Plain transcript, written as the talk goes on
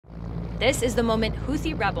This is the moment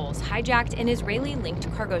Houthi rebels hijacked an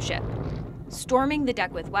Israeli-linked cargo ship, storming the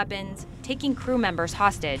deck with weapons, taking crew members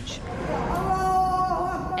hostage,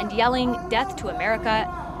 and yelling, "Death to America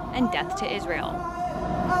and death to Israel."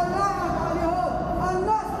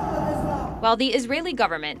 While the Israeli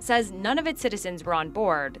government says none of its citizens were on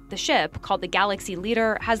board, the ship, called the Galaxy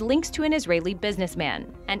Leader, has links to an Israeli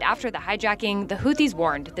businessman. And after the hijacking, the Houthis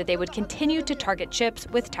warned that they would continue to target ships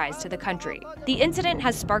with ties to the country. The incident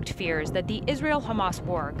has sparked fears that the Israel-Hamas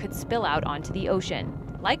war could spill out onto the ocean.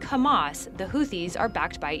 Like Hamas, the Houthis are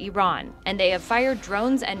backed by Iran, and they have fired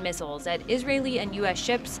drones and missiles at Israeli and U.S.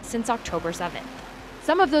 ships since October 7th.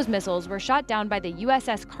 Some of those missiles were shot down by the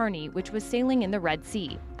USS Carney, which was sailing in the Red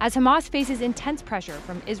Sea. As Hamas faces intense pressure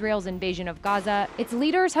from Israel's invasion of Gaza, its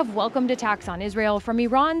leaders have welcomed attacks on Israel from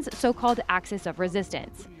Iran's so-called Axis of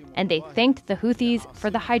Resistance, and they thanked the Houthis for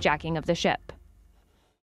the hijacking of the ship.